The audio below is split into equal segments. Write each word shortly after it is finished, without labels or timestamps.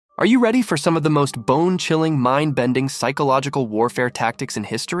Are you ready for some of the most bone-chilling, mind-bending psychological warfare tactics in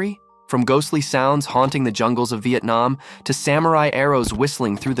history? From ghostly sounds haunting the jungles of Vietnam to samurai arrows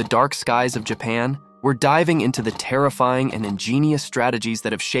whistling through the dark skies of Japan, we're diving into the terrifying and ingenious strategies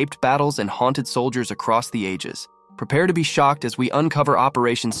that have shaped battles and haunted soldiers across the ages. Prepare to be shocked as we uncover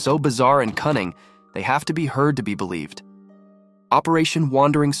operations so bizarre and cunning, they have to be heard to be believed. Operation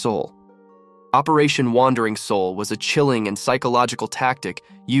Wandering Soul. Operation Wandering Soul was a chilling and psychological tactic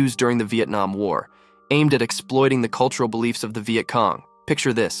used during the Vietnam War, aimed at exploiting the cultural beliefs of the Viet Cong.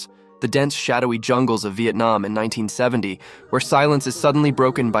 Picture this: the dense, shadowy jungles of Vietnam in 1970, where silence is suddenly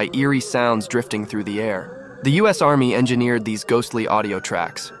broken by eerie sounds drifting through the air. The U.S. Army engineered these ghostly audio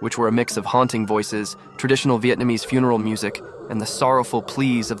tracks, which were a mix of haunting voices, traditional Vietnamese funeral music, and the sorrowful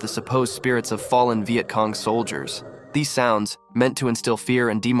pleas of the supposed spirits of fallen Viet Cong soldiers. These sounds, meant to instill fear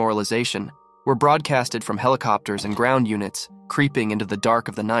and demoralization, were broadcasted from helicopters and ground units, creeping into the dark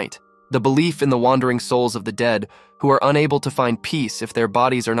of the night. The belief in the wandering souls of the dead, who are unable to find peace if their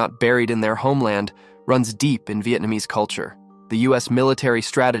bodies are not buried in their homeland, runs deep in Vietnamese culture. The U.S. military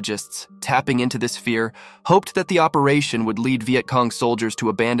strategists, tapping into this fear, hoped that the operation would lead Viet Cong soldiers to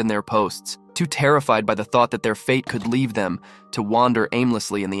abandon their posts, too terrified by the thought that their fate could leave them to wander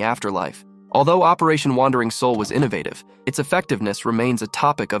aimlessly in the afterlife. Although Operation Wandering Soul was innovative, its effectiveness remains a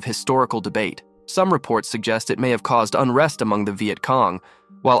topic of historical debate. Some reports suggest it may have caused unrest among the Viet Cong,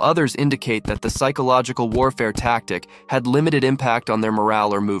 while others indicate that the psychological warfare tactic had limited impact on their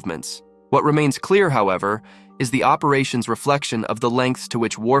morale or movements. What remains clear, however, is the operation's reflection of the lengths to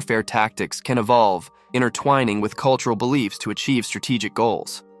which warfare tactics can evolve, intertwining with cultural beliefs to achieve strategic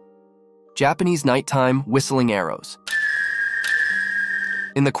goals. Japanese nighttime whistling arrows.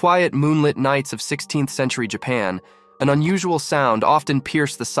 In the quiet, moonlit nights of 16th century Japan, an unusual sound often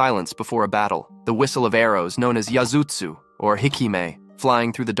pierced the silence before a battle: the whistle of arrows known as yazutsu, or hikime,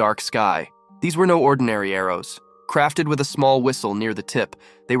 flying through the dark sky. These were no ordinary arrows. Crafted with a small whistle near the tip,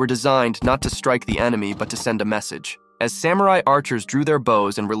 they were designed not to strike the enemy but to send a message. As samurai archers drew their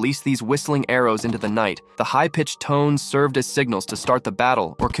bows and released these whistling arrows into the night, the high-pitched tones served as signals to start the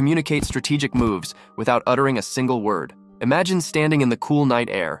battle or communicate strategic moves without uttering a single word. Imagine standing in the cool night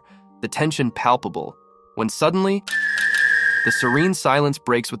air, the tension palpable, when suddenly, the serene silence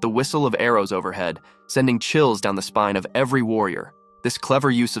breaks with the whistle of arrows overhead, sending chills down the spine of every warrior. This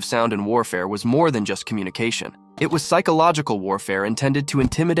clever use of sound in warfare was more than just communication. It was psychological warfare intended to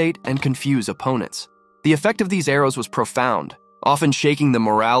intimidate and confuse opponents. The effect of these arrows was profound, often shaking the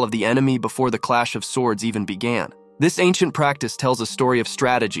morale of the enemy before the clash of swords even began. This ancient practice tells a story of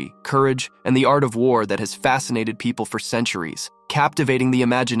strategy, courage, and the art of war that has fascinated people for centuries, captivating the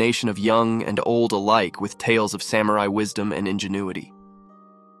imagination of young and old alike with tales of samurai wisdom and ingenuity.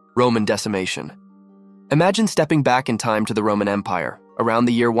 Roman decimation. Imagine stepping back in time to the Roman Empire, around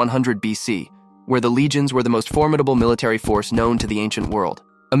the year 100 BC, where the legions were the most formidable military force known to the ancient world.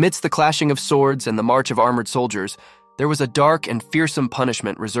 Amidst the clashing of swords and the march of armored soldiers, there was a dark and fearsome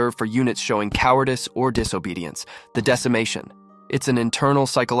punishment reserved for units showing cowardice or disobedience: the decimation. It's an internal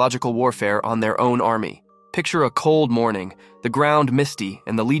psychological warfare on their own army. Picture a cold morning, the ground misty,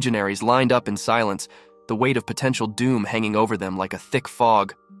 and the legionaries lined up in silence, the weight of potential doom hanging over them like a thick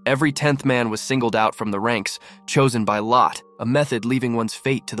fog. Every 10th man was singled out from the ranks, chosen by lot, a method leaving one's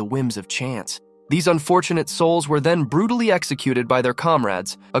fate to the whims of chance. These unfortunate souls were then brutally executed by their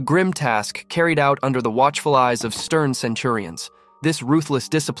comrades, a grim task carried out under the watchful eyes of stern centurions. This ruthless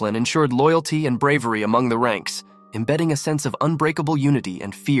discipline ensured loyalty and bravery among the ranks, embedding a sense of unbreakable unity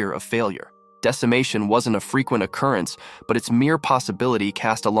and fear of failure. Decimation wasn't a frequent occurrence, but its mere possibility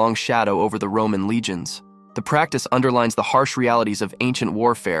cast a long shadow over the Roman legions. The practice underlines the harsh realities of ancient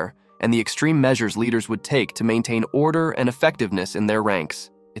warfare and the extreme measures leaders would take to maintain order and effectiveness in their ranks.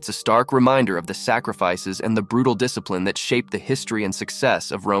 It's a stark reminder of the sacrifices and the brutal discipline that shaped the history and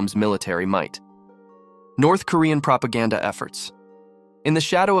success of Rome's military might. North Korean propaganda efforts. In the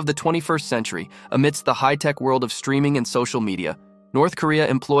shadow of the 21st century, amidst the high-tech world of streaming and social media, North Korea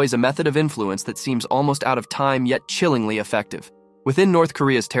employs a method of influence that seems almost out of time yet chillingly effective. Within North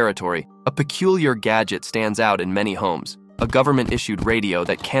Korea's territory, a peculiar gadget stands out in many homes: a government-issued radio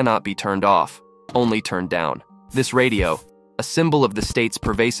that cannot be turned off, only turned down. This radio, a symbol of the state's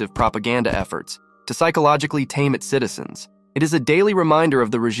pervasive propaganda efforts to psychologically tame its citizens. It is a daily reminder of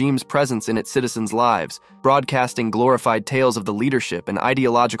the regime's presence in its citizens' lives, broadcasting glorified tales of the leadership and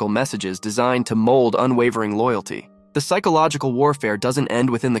ideological messages designed to mold unwavering loyalty. The psychological warfare doesn't end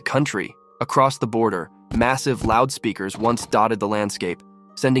within the country. Across the border, massive loudspeakers once dotted the landscape,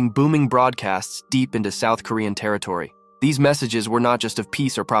 sending booming broadcasts deep into South Korean territory. These messages were not just of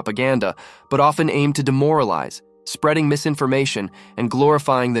peace or propaganda, but often aimed to demoralize, spreading misinformation and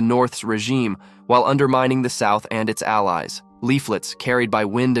glorifying the North's regime while undermining the South and its allies. Leaflets, carried by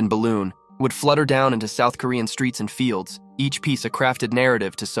wind and balloon, would flutter down into South Korean streets and fields, each piece a crafted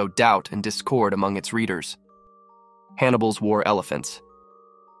narrative to sow doubt and discord among its readers. Hannibal's war elephants.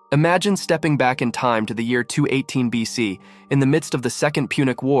 Imagine stepping back in time to the year 218 BC, in the midst of the Second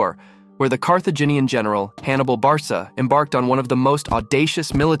Punic War, where the Carthaginian general Hannibal Barca embarked on one of the most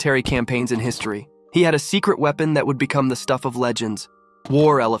audacious military campaigns in history. He had a secret weapon that would become the stuff of legends: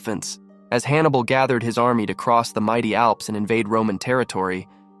 war elephants. As Hannibal gathered his army to cross the mighty Alps and invade Roman territory,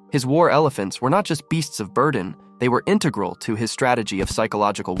 his war elephants were not just beasts of burden, they were integral to his strategy of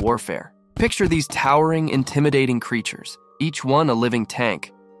psychological warfare. Picture these towering, intimidating creatures, each one a living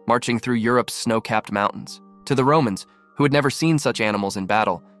tank, marching through Europe's snow-capped mountains. To the Romans, who had never seen such animals in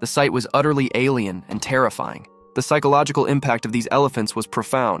battle, the sight was utterly alien and terrifying. The psychological impact of these elephants was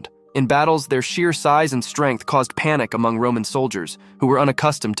profound. In battles, their sheer size and strength caused panic among Roman soldiers, who were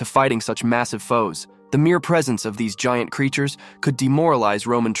unaccustomed to fighting such massive foes. The mere presence of these giant creatures could demoralize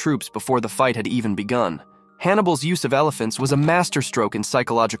Roman troops before the fight had even begun. Hannibal's use of elephants was a masterstroke in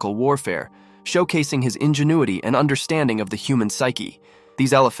psychological warfare, showcasing his ingenuity and understanding of the human psyche.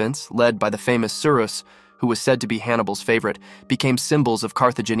 These elephants, led by the famous Surus, who was said to be Hannibal's favorite, became symbols of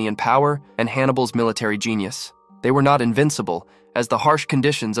Carthaginian power and Hannibal's military genius. They were not invincible, as the harsh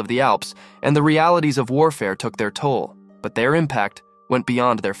conditions of the Alps and the realities of warfare took their toll, but their impact went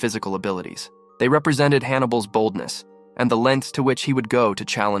beyond their physical abilities. They represented Hannibal's boldness and the lengths to which he would go to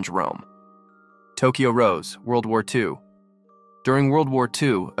challenge Rome. Tokyo Rose, World War II. During World War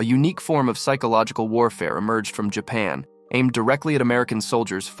II, a unique form of psychological warfare emerged from Japan, aimed directly at American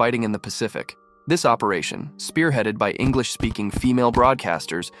soldiers fighting in the Pacific. This operation, spearheaded by English-speaking female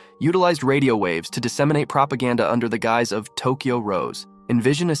broadcasters, utilized radio waves to disseminate propaganda under the guise of Tokyo Rose.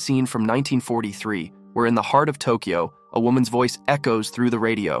 Envision a scene from 1943, where in the heart of Tokyo, a woman's voice echoes through the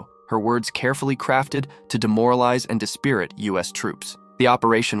radio, her words carefully crafted to demoralize and dispirit U.S. troops. The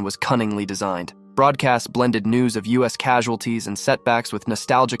operation was cunningly designed. Broadcasts blended news of U.S. casualties and setbacks with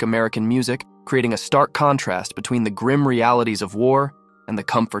nostalgic American music, creating a stark contrast between the grim realities of war and the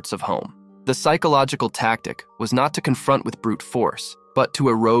comforts of home. The psychological tactic was not to confront with brute force, but to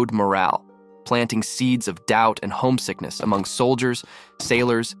erode morale, planting seeds of doubt and homesickness among soldiers,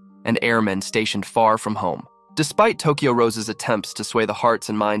 sailors, and airmen stationed far from home. Despite Tokyo Rose's attempts to sway the hearts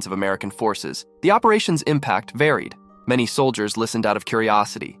and minds of American forces, the operation's impact varied. Many soldiers listened out of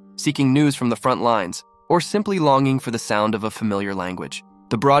curiosity, seeking news from the front lines, or simply longing for the sound of a familiar language.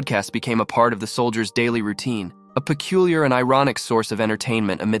 The broadcast became a part of the soldiers' daily routine, a peculiar and ironic source of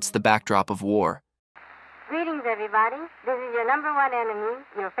entertainment amidst the backdrop of war. Greetings, everybody. This is your number one enemy,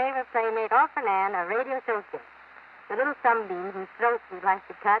 your favorite playmate, Orphanan of Radio Tokyo, the little sunbeam whose throat we'd like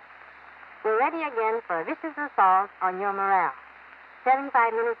to cut. We're ready again for a vicious assault on your morale.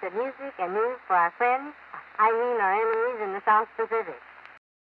 75 minutes of music and news for our friends, our enemies in the South Pacific.